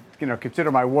can,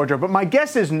 consider my wardrobe. But my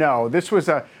guess is no. This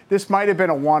might have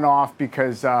been a one-off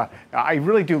because I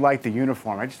really do like the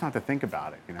uniform. I just don't have to think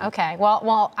about it. Okay.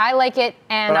 Well, I like it,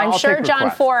 and I'm sure John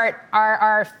Fort,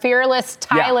 our fearless,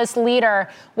 tireless leader,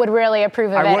 would really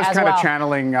approve of it as well. I was kind of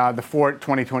channeling the Fort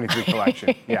 2023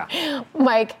 collection. Yeah.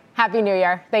 Mike, Happy New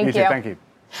Year. Thank you. Too. Thank you.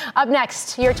 Up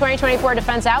next, your 2024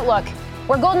 defense outlook,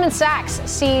 where Goldman Sachs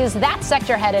sees that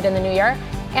sector headed in the new year,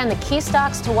 and the key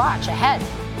stocks to watch ahead.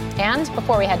 And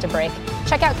before we head to break,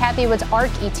 check out Cathie Wood's ARK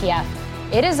ETF.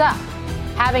 It is up,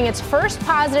 having its first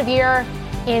positive year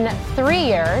in 3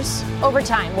 years. Over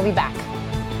time, we'll be back.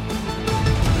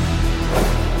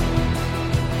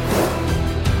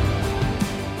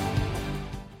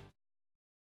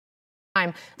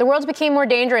 The world became more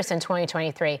dangerous in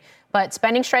 2023, but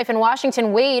spending strife in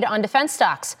Washington weighed on defense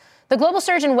stocks. The global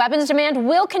surge in weapons demand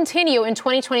will continue in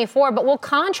 2024, but will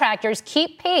contractors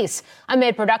keep pace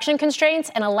amid production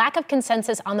constraints and a lack of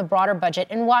consensus on the broader budget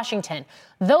in Washington?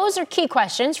 Those are key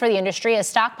questions for the industry as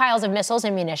stockpiles of missiles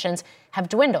and munitions have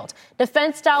dwindled.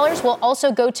 Defense dollars will also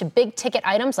go to big-ticket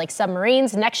items like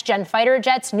submarines, next-gen fighter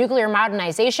jets, nuclear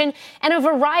modernization, and a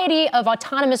variety of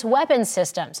autonomous weapons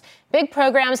systems. Big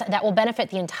programs that will benefit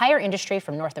the entire industry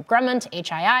from Northrop Grumman to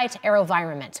HII to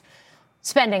AeroVironment.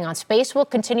 Spending on space will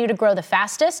continue to grow the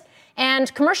fastest,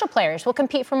 and commercial players will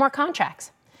compete for more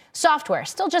contracts. Software,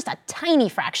 still just a tiny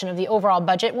fraction of the overall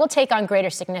budget, will take on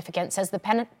greater significance as the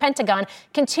Pentagon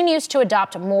continues to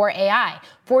adopt more AI,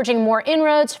 forging more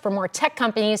inroads for more tech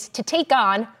companies to take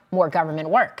on more government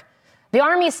work. The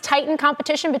Army's tightened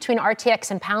competition between RTX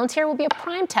and Palantir will be a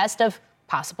prime test of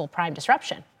possible prime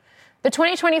disruption. The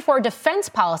 2024 defense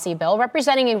policy bill,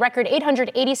 representing a record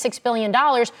 $886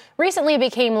 billion, recently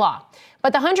became law.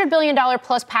 But the $100 billion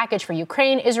plus package for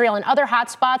Ukraine, Israel, and other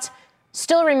hotspots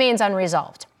still remains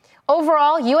unresolved.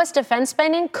 Overall, U.S. defense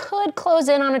spending could close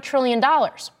in on $1 trillion.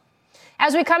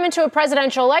 As we come into a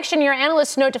presidential election year,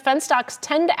 analysts note defense stocks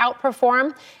tend to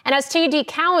outperform. And as TD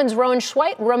Cowen's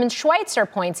Roman Schweitzer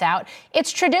points out,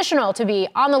 it's traditional to be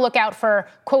on the lookout for,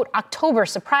 quote, October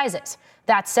surprises.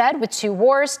 That said, with two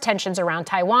wars, tensions around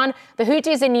Taiwan, the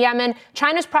Houthis in Yemen,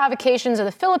 China's provocations of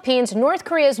the Philippines, North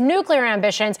Korea's nuclear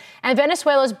ambitions, and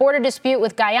Venezuela's border dispute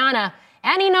with Guyana,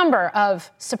 any number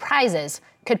of surprises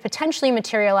could potentially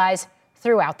materialize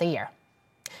throughout the year.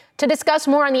 To discuss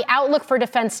more on the outlook for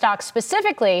defense stocks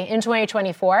specifically in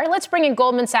 2024, let's bring in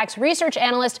Goldman Sachs research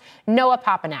analyst Noah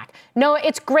Papanak. Noah,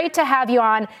 it's great to have you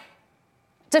on.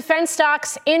 Defense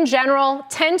stocks in general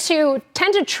tend to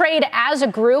trade as a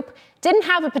group. Didn't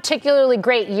have a particularly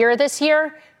great year this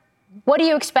year. What do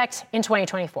you expect in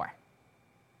 2024?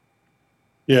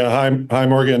 Yeah, hi,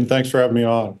 Morgan. Thanks for having me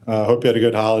on. Hope you had a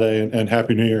good holiday and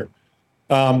Happy New Year.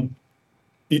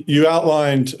 You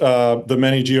outlined the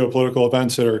many geopolitical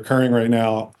events that are occurring right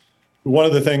now. One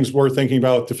of the things we're thinking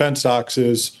about with defense stocks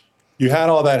is you had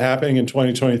all that happening in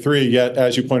 2023, yet,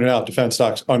 as you pointed out, defense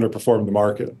stocks underperformed the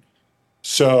market.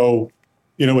 So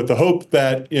with the hope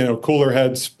that, cooler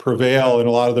heads prevail in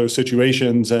a lot of those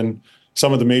situations and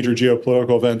some of the major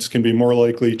geopolitical events can be more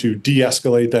likely to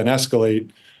de-escalate than escalate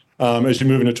as you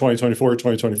move into 2024,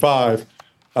 2025,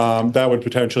 that would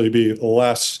potentially be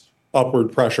less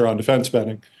upward pressure on defense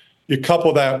spending. You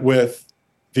couple that with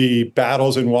the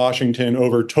battles in Washington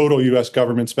over total U.S.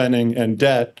 government spending and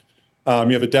debt.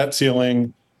 You have a debt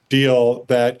ceiling deal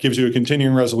that gives you a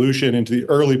continuing resolution into the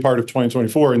early part of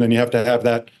 2024, and then you have to have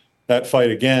that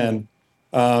fight again.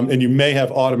 And you may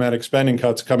have automatic spending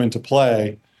cuts come into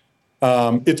play.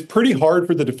 It's pretty hard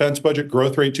for the defense budget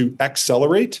growth rate to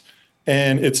accelerate,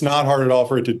 and it's not hard at all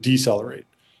for it to decelerate.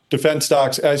 Defense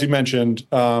stocks, as you mentioned,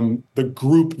 the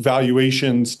group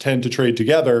valuations tend to trade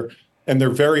together, and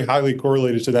they're very highly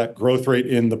correlated to that growth rate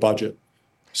in the budget.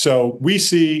 So we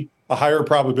see a higher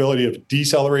probability of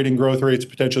decelerating growth rates,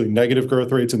 potentially negative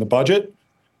growth rates in the budget,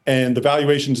 and the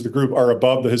valuations of the group are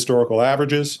above the historical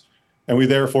averages, and we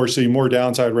therefore see more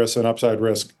downside risk than upside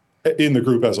risk in the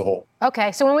group as a whole.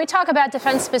 Okay, so when we talk about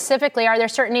defense specifically, are there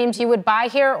certain names you would buy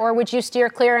here, or would you steer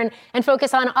clear and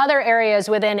focus on other areas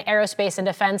within aerospace and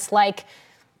defense, like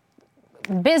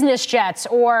business jets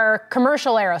or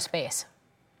commercial aerospace?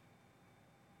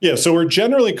 Yeah, so we're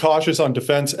generally cautious on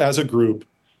defense as a group.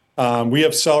 We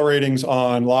have sell ratings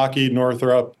on Lockheed,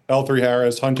 Northrop,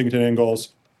 L3Harris, Huntington Ingalls,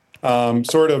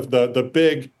 sort of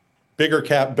the bigger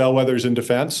cap bellwethers in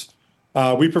defense.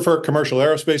 We prefer commercial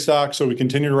aerospace stocks, so we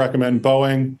continue to recommend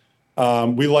Boeing.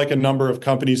 We like a number of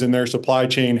companies in their supply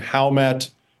chain, Howmet,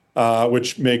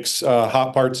 which makes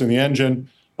hot parts in the engine,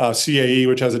 CAE,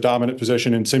 which has a dominant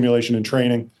position in simulation and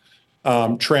training,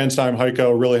 TransDigm,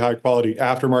 HEICO, really high-quality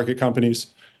aftermarket companies.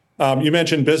 You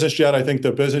mentioned business jet. I think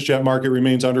the business jet market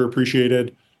remains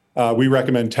underappreciated. We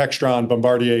recommend Textron,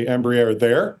 Bombardier, Embraer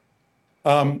there.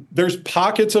 There's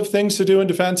pockets of things to do in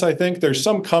defense, I think. There's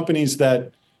some companies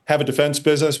that have a defense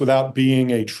business without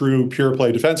being a true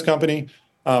pure-play defense company.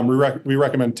 We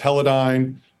recommend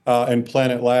Teledyne and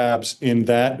Planet Labs in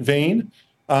that vein.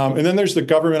 And then there's the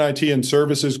government IT and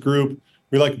services group.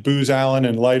 We like Booz Allen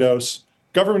and Leidos.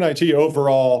 Government IT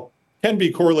overall can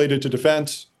be correlated to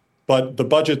defense, but the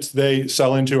budgets they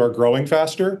sell into are growing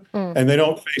faster, and they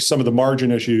don't face some of the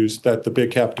margin issues that the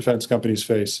big cap defense companies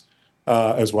face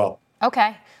as well.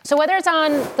 Okay. So whether it's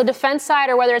on the defense side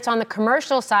or whether it's on the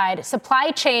commercial side, supply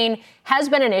chain has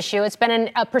been an issue. It's been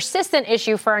a persistent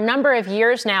issue for a number of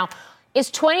years now.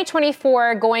 Is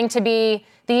 2024 going to be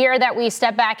the year that we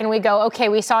step back and we go, okay,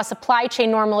 we saw supply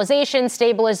chain normalization,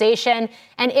 stabilization?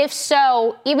 And if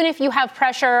so, even if you have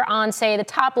pressure on, say, the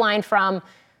top line from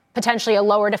potentially a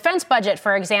lower defense budget,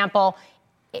 for example,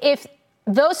 if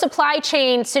those supply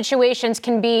chain situations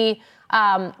can be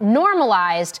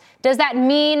normalized, does that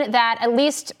mean that, at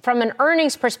least from an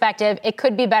earnings perspective, it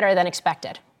could be better than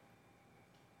expected?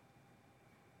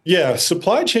 Yeah,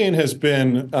 supply chain has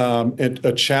been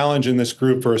a challenge in this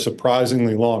group for a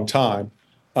surprisingly long time.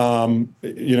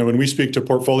 When we speak to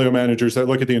portfolio managers that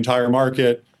look at the entire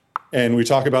market and we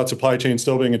talk about supply chain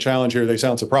still being a challenge here, they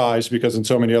sound surprised because in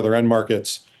so many other end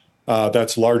markets,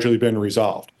 that's largely been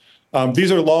resolved.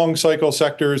 These are long cycle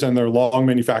sectors and they're long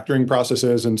manufacturing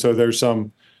processes. And so there's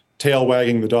some tail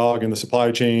wagging the dog in the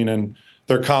supply chain, and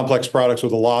they're complex products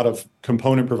with a lot of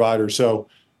component providers. So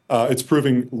it's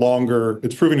proving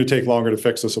to take longer to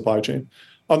fix the supply chain.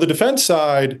 On the defense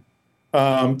side,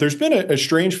 there's been a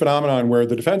strange phenomenon where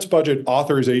the defense budget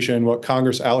authorization, what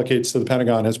Congress allocates to the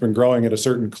Pentagon, has been growing at a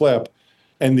certain clip,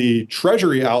 and the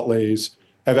Treasury outlays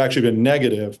have actually been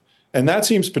negative. And that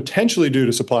seems potentially due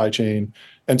to supply chain.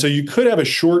 And so you could have a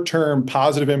short-term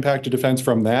positive impact to defense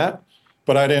from that,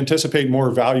 but I'd anticipate more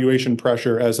valuation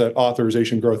pressure as that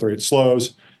authorization growth rate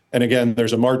slows. And again,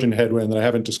 there's a margin headwind that I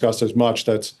haven't discussed as much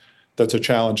that's a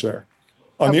challenge there.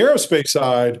 On the aerospace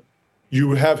side,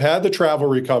 you have had the travel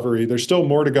recovery. There's still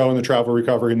more to go in the travel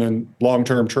recovery, and then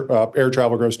long-term air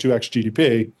travel grows 2x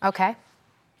GDP. Okay.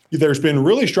 There's been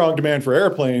really strong demand for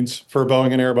airplanes for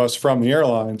Boeing and Airbus from the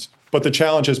airlines, but the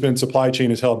challenge has been supply chain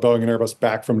has held Boeing and Airbus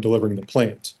back from delivering the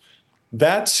planes.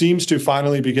 That seems to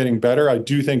finally be getting better. I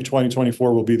do think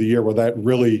 2024 will be the year where that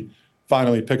really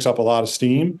finally picks up a lot of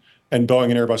steam, and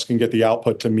Boeing and Airbus can get the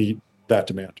output to meet that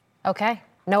demand. Okay.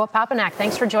 Noah Papanak,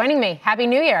 thanks for joining me. Happy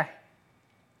New Year.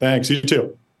 Thanks. You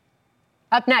too.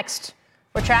 Up next,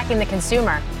 we're tracking the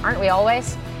consumer, aren't we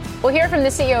always? We'll hear from the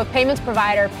CEO of payments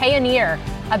provider Payoneer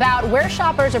about where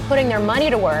shoppers are putting their money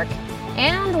to work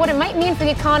and what it might mean for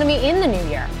the economy in the new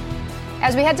year.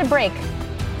 As we head to break,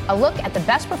 a look at the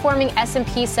best performing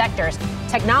S&P sectors: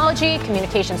 technology,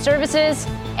 communication services,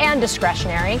 and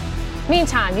discretionary.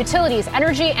 Meantime, utilities,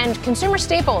 energy, and consumer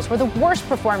staples were the worst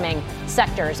performing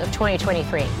sectors of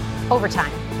 2023.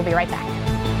 Overtime. We'll be right back.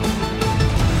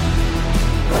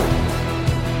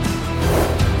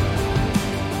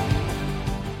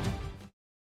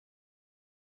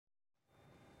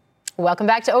 Welcome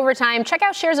back to Overtime. Check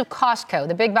out shares of Costco.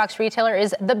 The big box retailer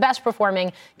is the best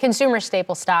performing consumer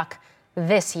staple stock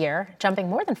this year, jumping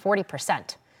more than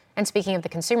 40%. And speaking of the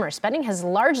consumer, spending has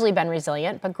largely been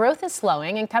resilient, but growth is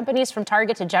slowing, and companies from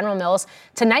Target to General Mills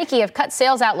to Nike have cut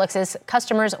sales outlooks as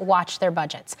customers watch their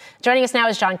budgets. Joining us now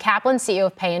is John Kaplan, CEO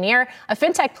of Payoneer, a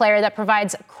fintech player that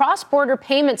provides cross-border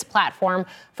payments platform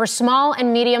for small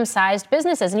and medium-sized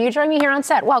businesses. And you join me here on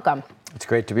set. Welcome. It's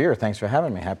great to be here. Thanks for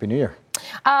having me. Happy New Year.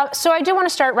 So I do want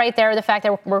to start right there with the fact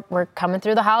that we're coming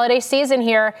through the holiday season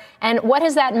here. And what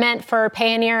has that meant for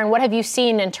Payoneer, and what have you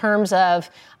seen in terms of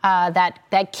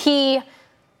that key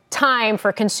time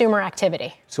for consumer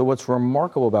activity? So what's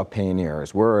remarkable about Payoneer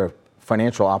is we're a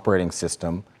financial operating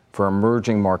system for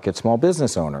emerging market small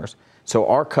business owners. So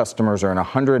our customers are in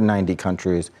 190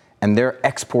 countries, and they're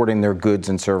exporting their goods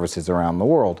and services around the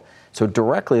world. So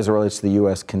directly as it relates to the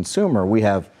U.S. consumer, we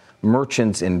have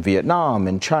merchants in Vietnam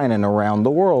and China and around the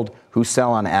world who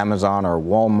sell on Amazon or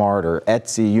Walmart or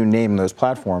Etsy, you name those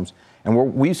platforms. And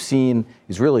what we've seen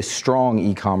is really strong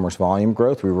e-commerce volume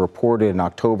growth. We reported in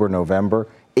October, November,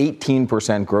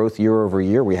 18% growth year over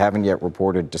year. We haven't yet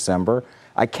reported December.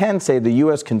 I can say the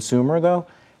U.S. consumer, though,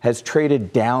 has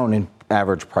traded down in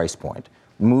average price point,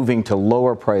 moving to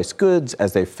lower priced goods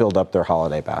as they filled up their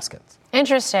holiday baskets.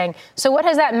 Interesting. So what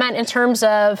has that meant in terms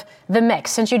of the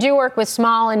mix? Since you do work with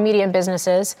small and medium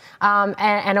businesses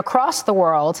and across the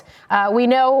world, we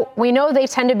know they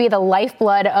tend to be the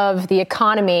lifeblood of the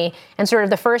economy and sort of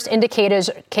the first indicators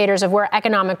of where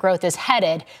economic growth is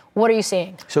headed. What are you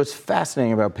seeing? So it's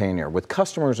fascinating about Payoneer. With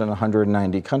customers in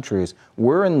 190 countries,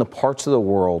 we're in the parts of the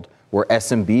world where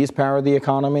SMBs power the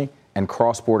economy and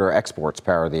cross-border exports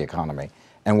power the economy.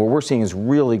 And what we're seeing is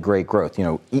really great growth. You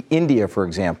know, India, for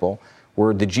example,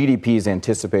 where the GDP is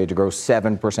anticipated to grow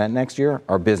 7% next year,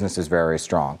 our business is very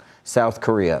strong. South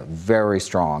Korea, very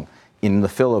strong. In the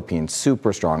Philippines,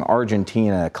 super strong.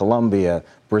 Argentina, Colombia,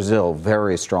 Brazil,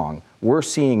 very strong. We're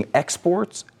seeing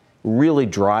exports really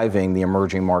driving the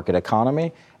emerging market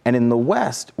economy. And in the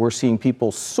West, we're seeing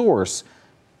people source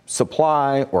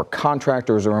supply or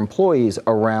contractors or employees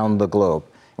around the globe.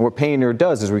 And what Payoneer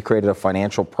does is we created a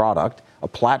financial product, a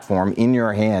platform in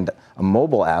your hand, a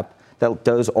mobile app that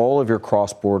does all of your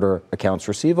cross-border accounts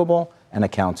receivable and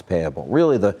accounts payable.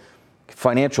 Really the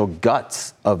financial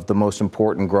guts of the most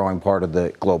important growing part of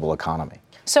the global economy.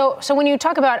 So when you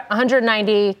talk about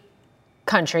 190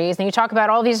 countries and you talk about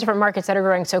all these different markets that are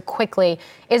growing so quickly,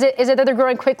 is it that they're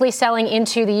growing quickly selling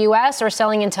into the U.S. or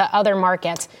selling into other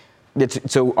markets?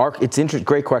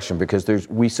 Great question, because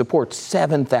we support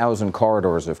 7,000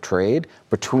 corridors of trade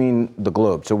between the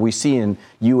globe. So we see in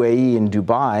UAE and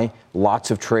Dubai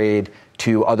lots of trade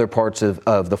to other parts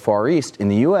of the Far East. In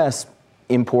the U.S.,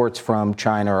 imports from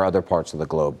China or other parts of the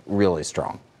globe really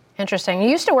strong. Interesting. You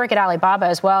used to work at Alibaba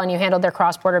as well, and you handled their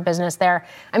cross-border business there.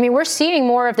 I mean, we're seeing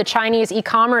more of the Chinese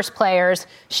e-commerce players.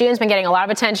 Shein's been getting a lot of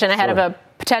attention ahead of a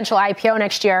potential IPO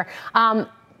next year.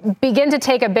 Begin to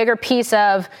take a bigger piece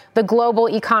of the global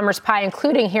e-commerce pie,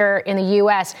 including here in the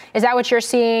U.S. Is that what you're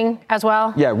seeing as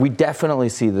well? Yeah, we definitely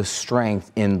see the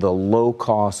strength in the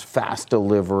low-cost, fast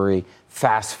delivery,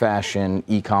 fast fashion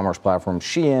e-commerce platforms.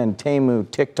 Shein,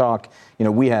 Temu, TikTok. You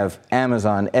know, we have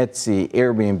Amazon, Etsy,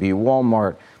 Airbnb,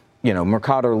 Walmart, you know,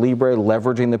 Mercado Libre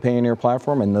leveraging the Payoneer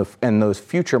platform, and those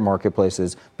future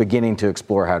marketplaces beginning to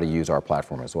explore how to use our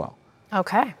platform as well.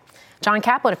 Okay. John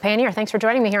Kaplan of Payoneer, thanks for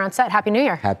joining me here on set. Happy New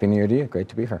Year. Happy New Year to you. Great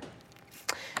to be here.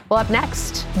 Well, up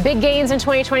next, big gains in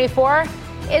 2024.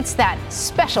 It's that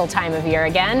special time of year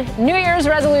again, New Year's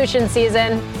resolution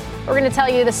season. We're going to tell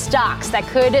you the stocks that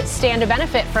could stand to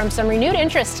benefit from some renewed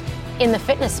interest in the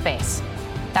fitness space.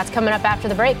 That's coming up after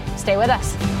the break. Stay with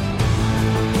us.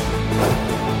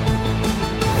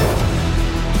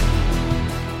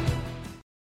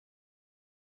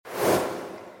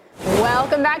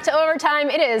 Welcome back to Overtime.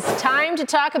 It is time to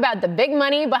talk about the big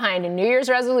money behind New Year's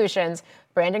resolutions.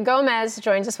 Brandon Gomez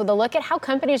joins us with a look at how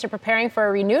companies are preparing for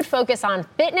a renewed focus on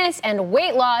fitness and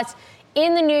weight loss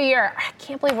in the new year. I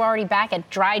can't believe we're already back at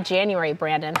dry January,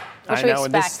 Brandon. What should we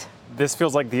expect? This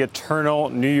feels like the eternal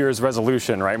New Year's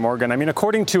resolution, right, Morgan? I mean,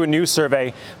 according to a new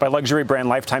survey by luxury brand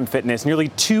Lifetime Fitness, nearly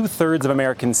 2/3 of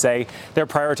Americans say they're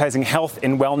prioritizing health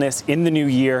and wellness in the new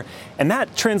year. And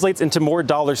that translates into more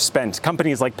dollars spent.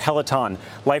 Companies like Peloton,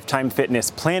 Lifetime Fitness,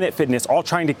 Planet Fitness, all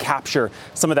trying to capture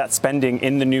some of that spending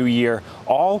in the new year,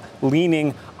 all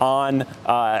leaning on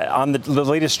the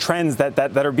latest trends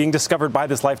that are being discovered by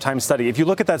this Lifetime study. If you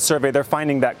look at that survey, they're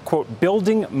finding that, quote,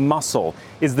 building muscle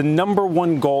is the number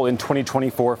one goal in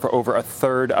 2024 for over a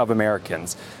third of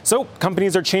Americans. So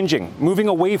companies are changing, moving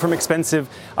away from expensive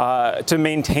to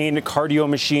maintain cardio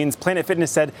machines. Planet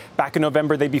Fitness said back in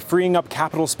November they'd be freeing up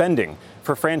capital spending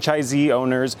for franchisee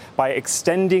owners by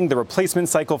extending the replacement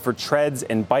cycle for treads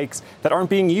and bikes that aren't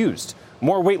being used.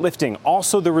 More weightlifting,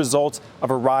 also the result of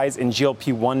a rise in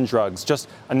GLP-1 drugs, just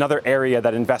another area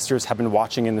that investors have been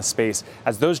watching in the space.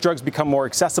 As those drugs become more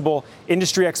accessible,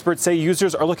 industry experts say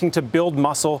users are looking to build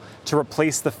muscle to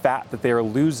replace the fat that they are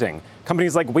losing.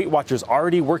 Companies like Weight Watchers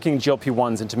already working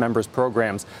GLP-1s into members'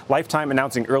 programs. Lifetime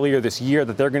announcing earlier this year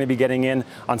that they're going to be getting in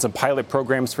on some pilot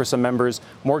programs for some members.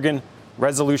 Morgan,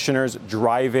 resolutioners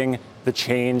driving the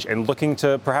change and looking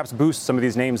to perhaps boost some of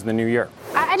these names in the new year.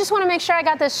 I just want to make sure I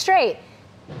got this straight.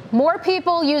 More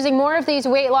people using more of these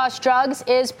weight loss drugs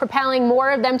is propelling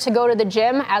more of them to go to the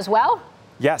gym as well?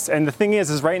 Yes, and the thing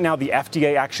is right now the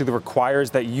FDA actually requires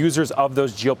that users of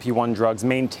those GLP-1 drugs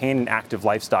maintain an active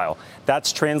lifestyle.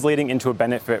 That's translating into a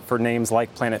benefit for names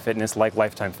like Planet Fitness, like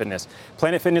Lifetime Fitness.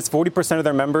 Planet Fitness, 40% of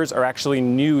their members are actually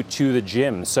new to the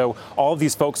gym. So all of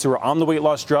these folks who are on the weight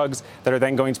loss drugs that are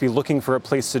then going to be looking for a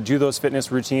place to do those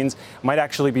fitness routines might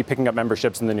actually be picking up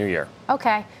memberships in the new year.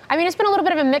 Okay. I mean, it's been a little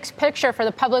bit of a mixed picture for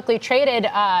the publicly traded,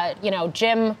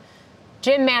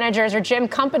 gym managers or gym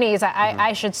companies,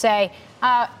 I should say.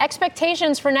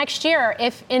 Expectations for next year,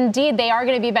 if indeed they are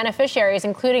going to be beneficiaries,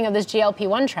 including of this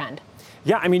GLP-1 trend?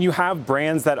 Yeah, I mean, you have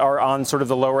brands that are on sort of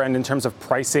the lower end in terms of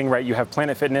pricing, right? You have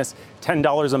Planet Fitness,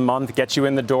 $10 a month, gets you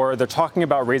in the door. They're talking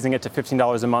about raising it to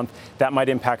 $15 a month. That might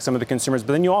impact some of the consumers.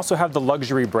 But then you also have the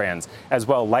luxury brands as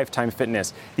well, Lifetime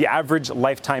Fitness. The average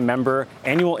Lifetime member,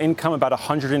 annual income about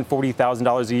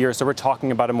 $140,000 a year. So we're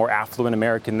talking about a more affluent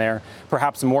American there.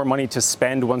 Perhaps more money to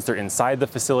spend once they're inside the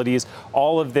facilities.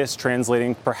 All of this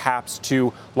translating perhaps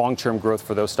to long-term growth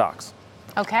for those stocks.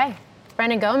 Okay.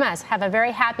 Brendan Gomez, have a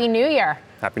very happy new year.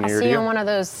 Happy New Year I'll to see you on one of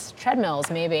those treadmills,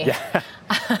 maybe. Yeah.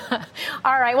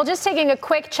 All right, well, just taking a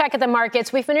quick check at the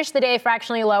markets. We finished the day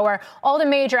fractionally lower. All the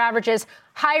major averages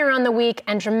higher on the week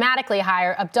and dramatically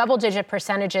higher, up double-digit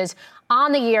percentages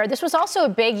on the year. This was also a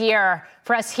big year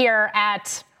for us here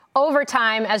at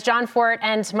Overtime as John Fort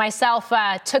and myself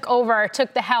took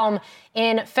the helm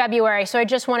in February. So I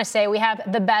just want to say we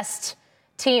have the best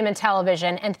team in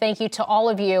television, and thank you to all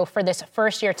of you for this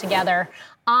first year together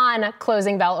on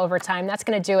Closing Bell Overtime. That's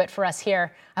going to do it for us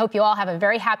here. I hope you all have a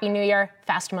very happy new year.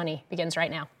 Fast Money begins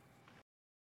right now.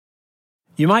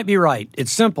 You might be right.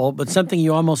 It's simple, but something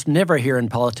you almost never hear in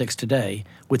politics today,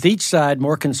 with each side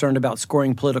more concerned about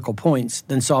scoring political points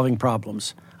than solving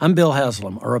problems. I'm Bill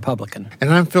Haslam, a Republican.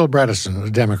 And I'm Phil Bredesen,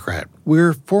 a Democrat.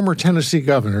 We're former Tennessee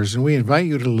governors, and we invite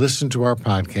you to listen to our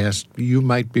podcast, You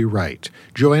Might Be Right.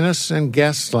 Join us and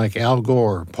guests like Al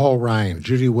Gore, Paul Ryan,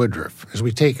 Judy Woodruff, as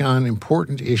we take on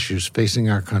important issues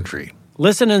facing our country.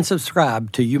 Listen and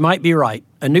subscribe to You Might Be Right,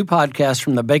 a new podcast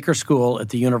from the Baker School at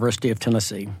the University of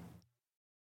Tennessee.